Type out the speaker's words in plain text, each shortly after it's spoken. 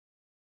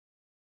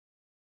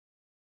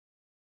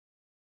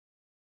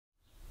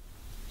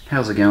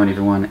How's it going,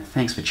 everyone?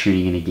 Thanks for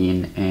tuning in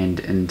again, and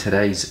in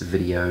today's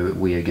video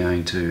we are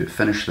going to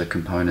finish the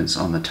components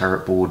on the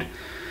turret board,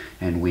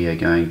 and we are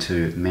going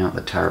to mount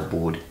the turret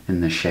board in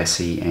the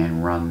chassis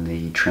and run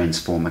the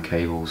transformer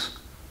cables.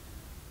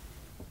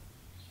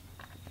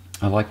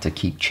 I like to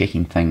keep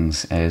checking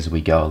things as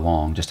we go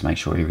along just to make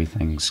sure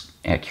everything's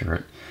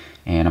accurate,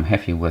 and I'm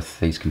happy with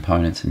these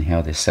components and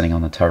how they're sitting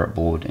on the turret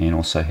board and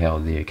also how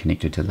they're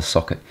connected to the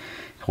socket.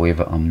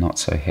 However, I'm not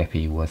so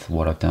happy with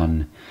what I've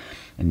done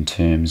in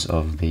terms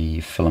of the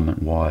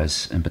filament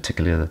wires, in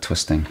particular the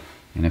twisting.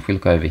 And if we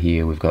look over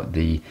here, we've got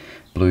the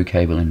blue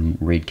cable and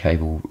red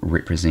cable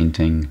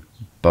representing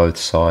both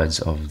sides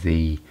of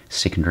the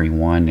secondary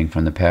winding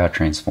from the power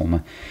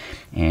transformer,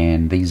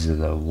 and these are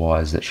the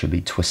wires that should be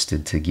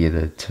twisted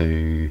together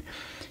to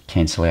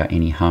cancel out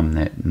any hum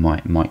that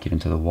might get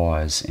into the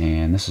wires.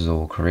 And this is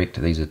all correct.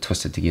 These are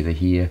twisted together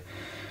here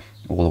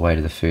all the way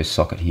to the first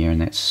socket here, and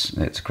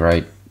that's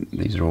great.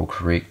 These are all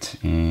correct,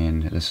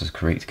 and this is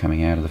correct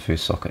coming out of the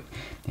first socket.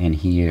 And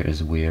here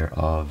is where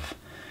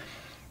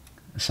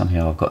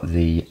somehow I've got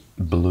the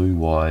blue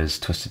wires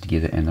twisted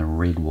together and the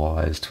red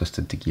wires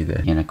twisted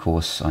together, and of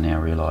course I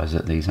now realise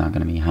that these aren't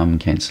going to be hum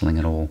cancelling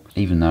at all.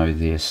 Even though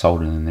they're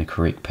soldered in the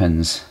correct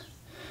pins,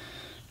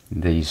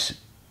 these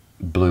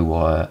blue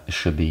wire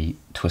should be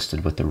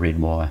twisted with the red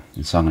wire,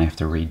 and so I'm going to have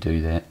to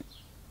redo that.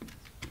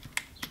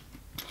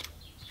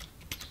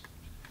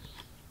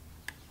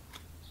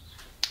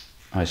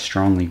 I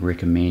strongly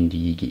recommend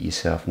you get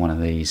yourself one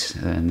of these,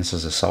 and this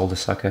is a solder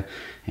sucker,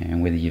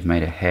 and whether you've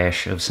made a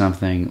hash of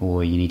something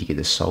or you need to get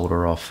the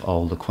solder off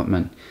old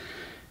equipment,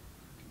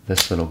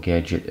 this little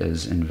gadget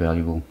is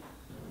invaluable.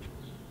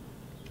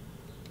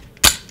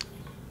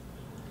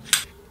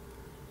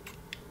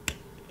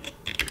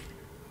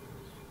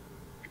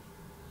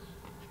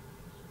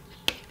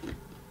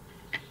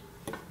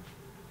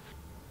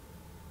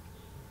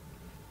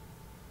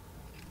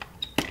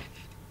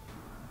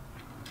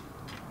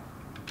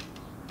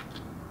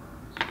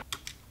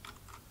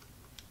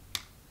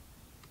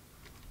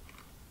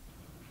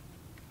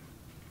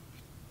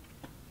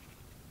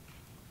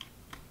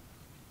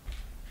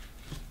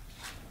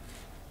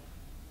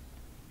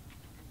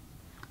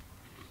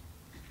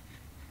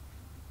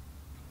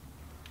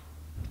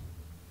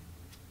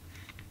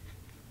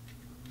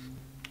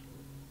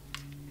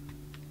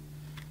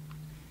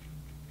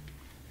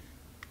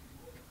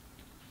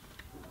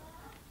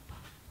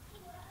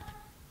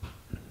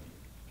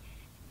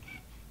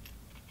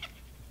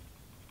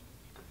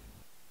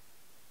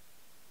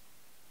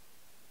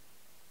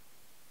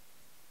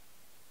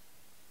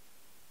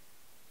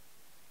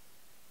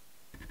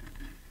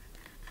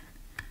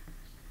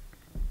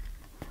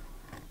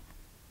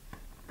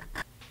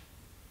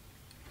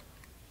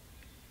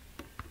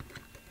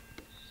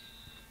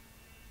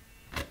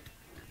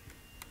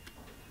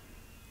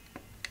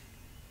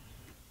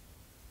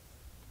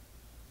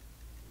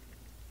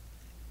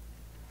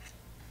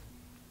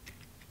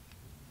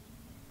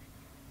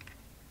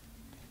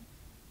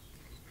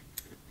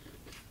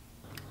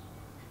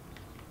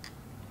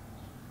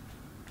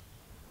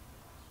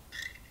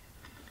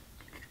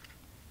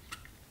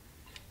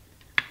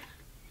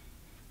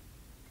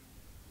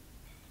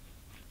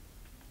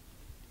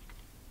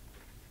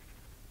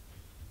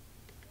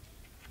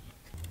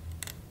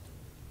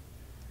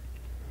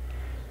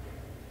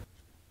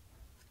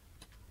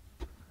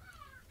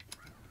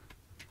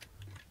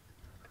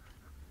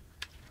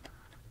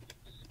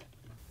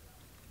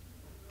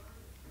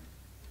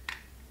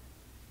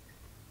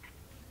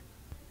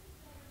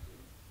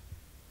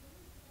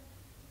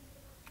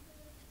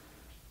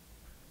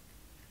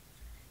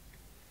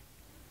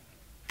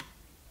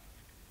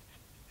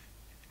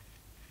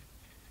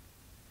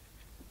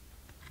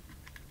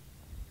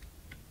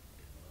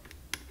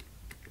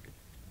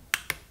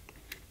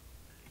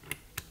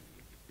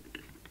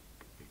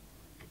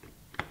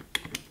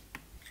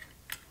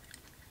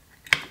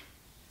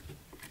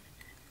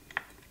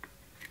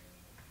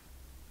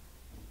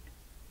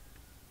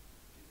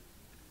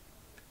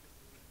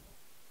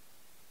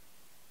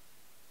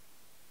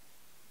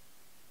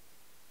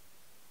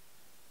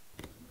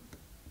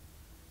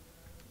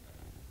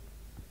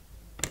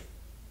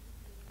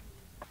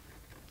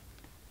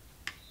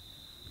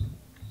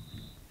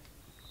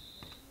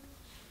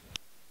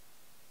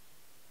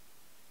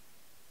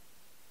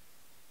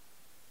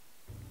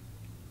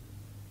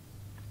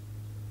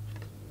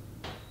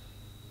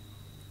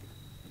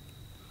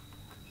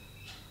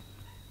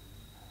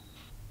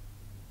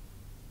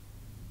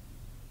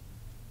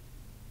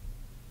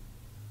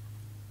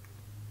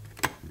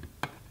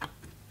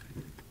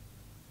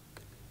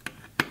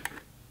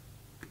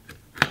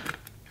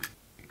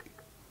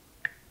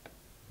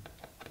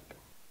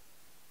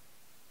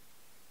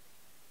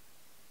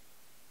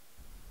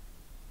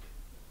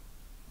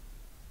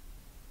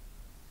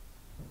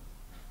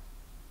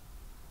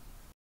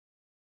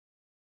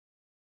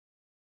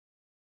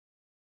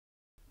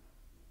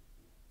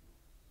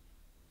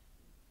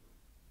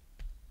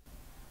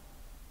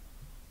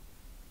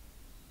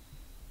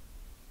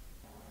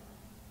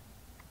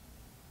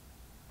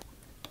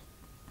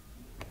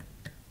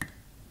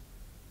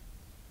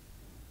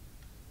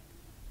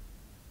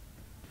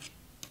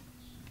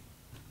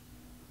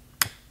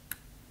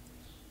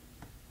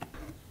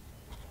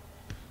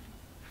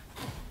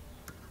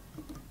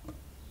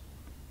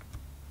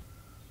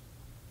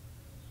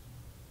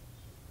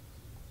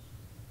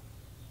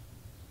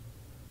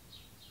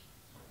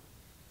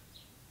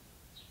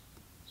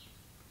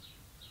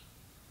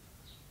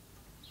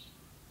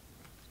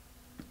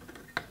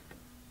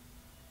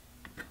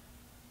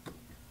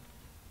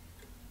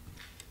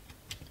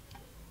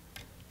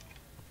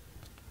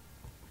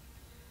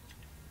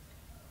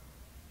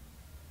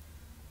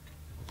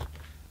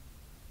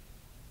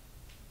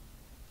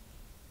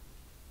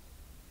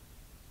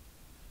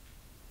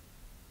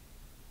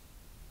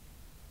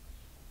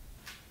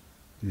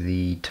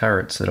 The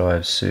turrets that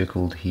I've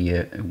circled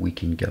here we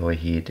can go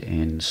ahead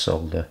and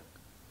solder.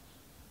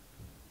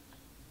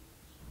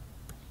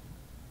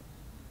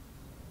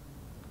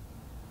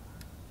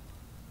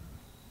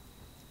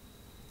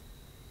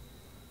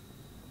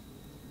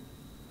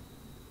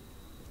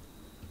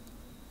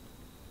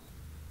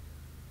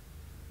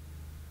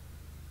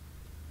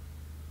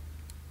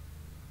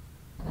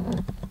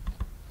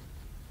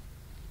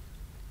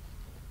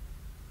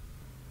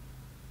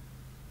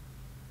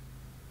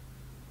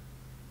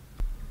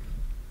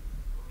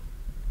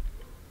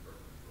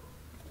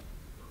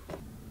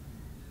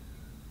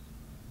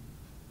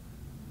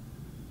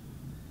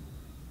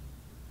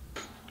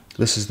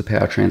 This is the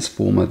power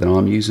transformer that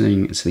I'm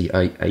using. It's the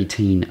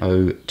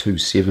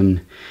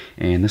 18027,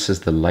 and this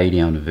is the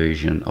laydown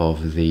version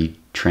of the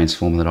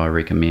transformer that I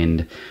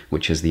recommend,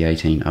 which is the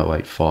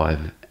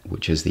 18085,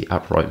 which is the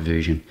upright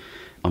version.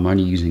 I'm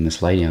only using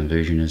this laydown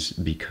version is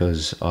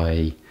because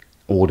I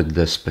ordered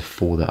this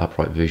before the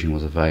upright version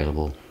was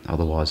available.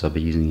 Otherwise I'll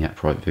be using the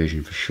upright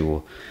version for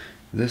sure.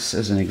 This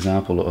is an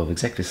example of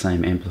exactly the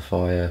same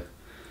amplifier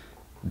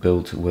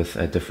built with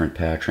a different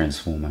power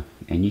transformer,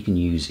 and you can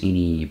use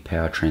any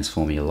power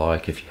transformer you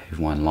like if you have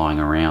one lying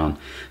around,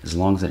 as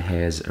long as it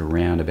has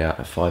around about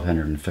a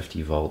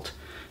 550 volt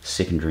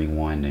secondary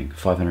winding.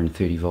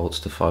 530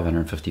 volts to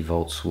 550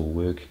 volts will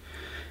work.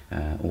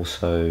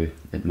 Also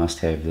it must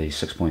have the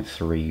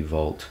 6.3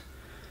 volt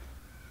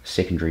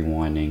secondary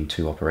winding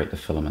to operate the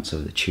filaments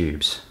of the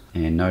tubes.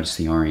 And notice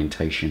the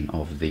orientation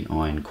of the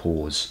iron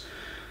cores,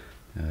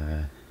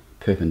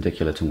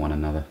 perpendicular to one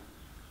another,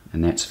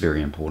 and that's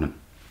very important.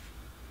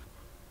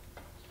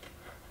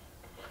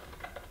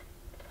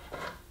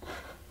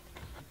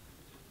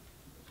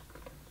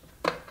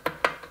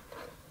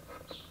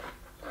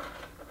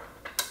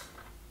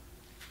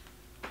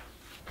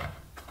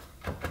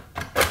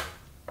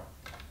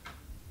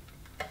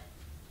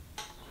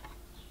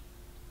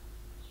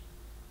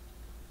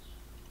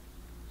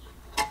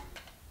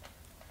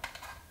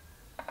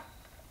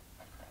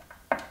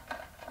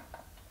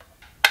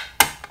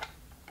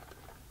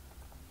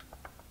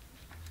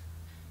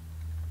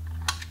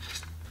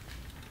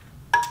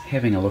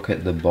 Having a look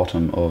at the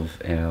bottom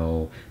of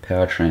our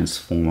power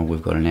transformer,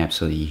 we've got an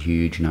absolutely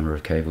huge number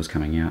of cables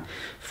coming out.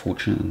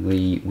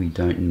 Fortunately, we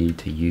don't need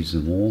to use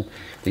them all.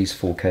 These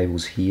 4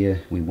 cables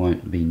here we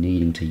won't be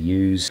needing to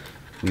use.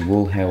 We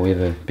will,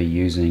 however, be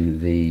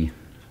using the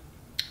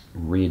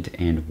red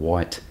and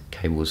white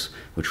cables,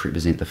 which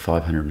represent the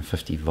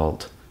 550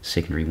 volt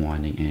secondary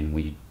winding, and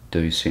we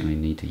do certainly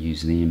need to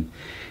use them.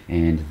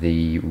 And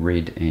the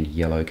red and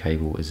yellow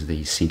cable is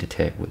the center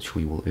tap, which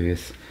we will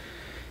earth.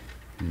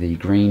 The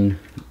green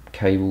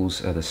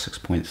cables are the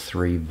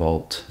 6.3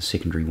 volt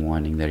secondary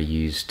winding that are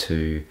used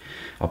to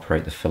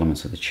operate the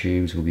filaments of the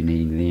tubes. We'll be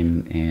needing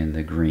them, and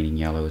the green and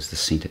yellow is the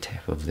center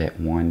tap of that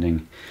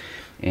winding.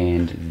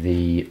 And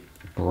the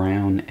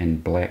brown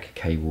and black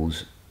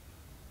cables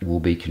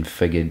will be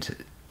configured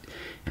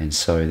and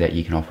so that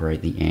you can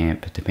operate the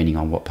amp depending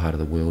on what part of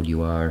the world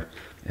you are.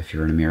 If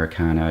you're in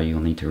Americano, you'll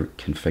need to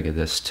configure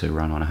this to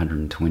run on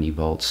 120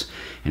 volts,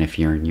 and if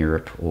you're in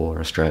Europe or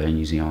Australia and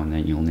New Zealand,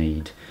 then you'll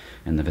need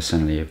in the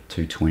vicinity of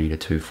 220 to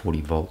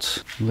 240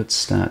 volts. Let's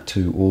start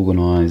to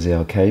organize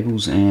our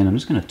cables, and I'm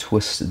just going to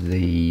twist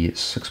the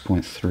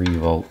 6.3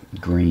 volt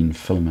green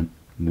filament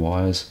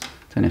wires.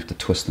 Don't have to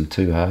twist them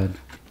too hard.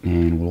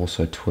 And we'll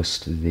also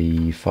twist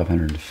the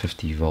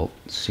 550 volt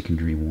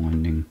secondary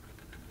winding.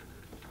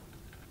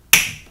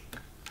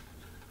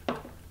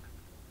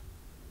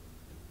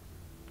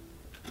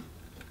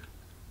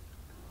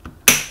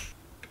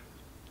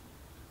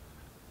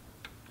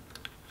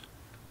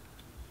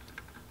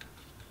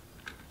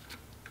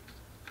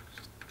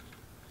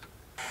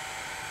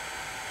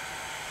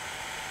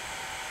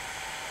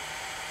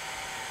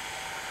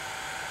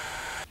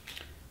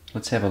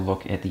 Let's have a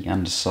look at the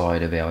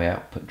underside of our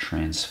output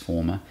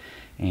transformer,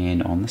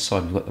 and on this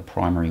side we've got the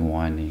primary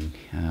winding,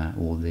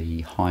 or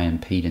the high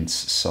impedance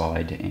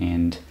side,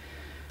 and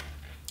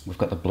we've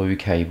got the blue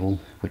cable,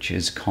 which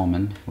is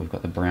common. We've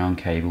got the brown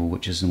cable,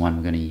 which is the one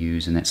we're going to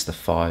use, and that's the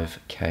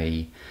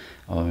 5k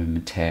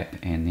ohm tap,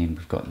 and then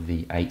we've got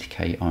the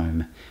 8k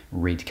ohm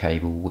red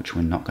cable, which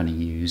we're not going to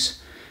use,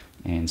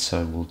 and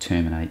so we'll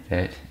terminate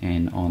that.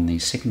 And on the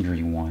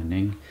secondary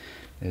winding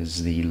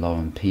is the low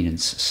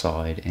impedance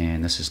side,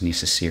 and this is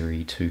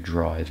necessary to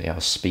drive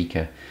our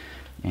speaker.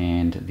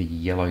 And the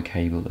yellow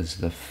cable is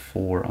the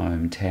 4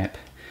 ohm tap,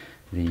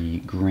 the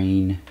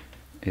green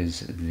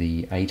is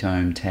the 8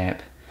 ohm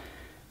tap,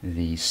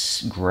 the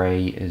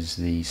grey is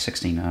the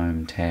 16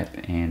 ohm tap,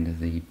 and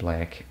the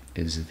black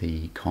is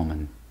the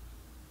common.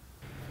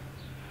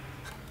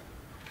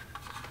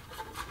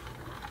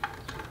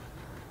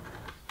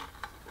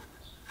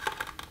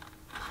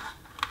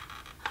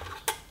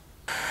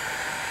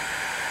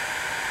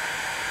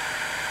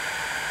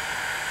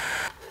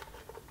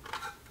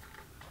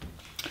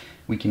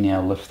 We can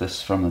now lift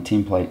this from the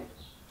template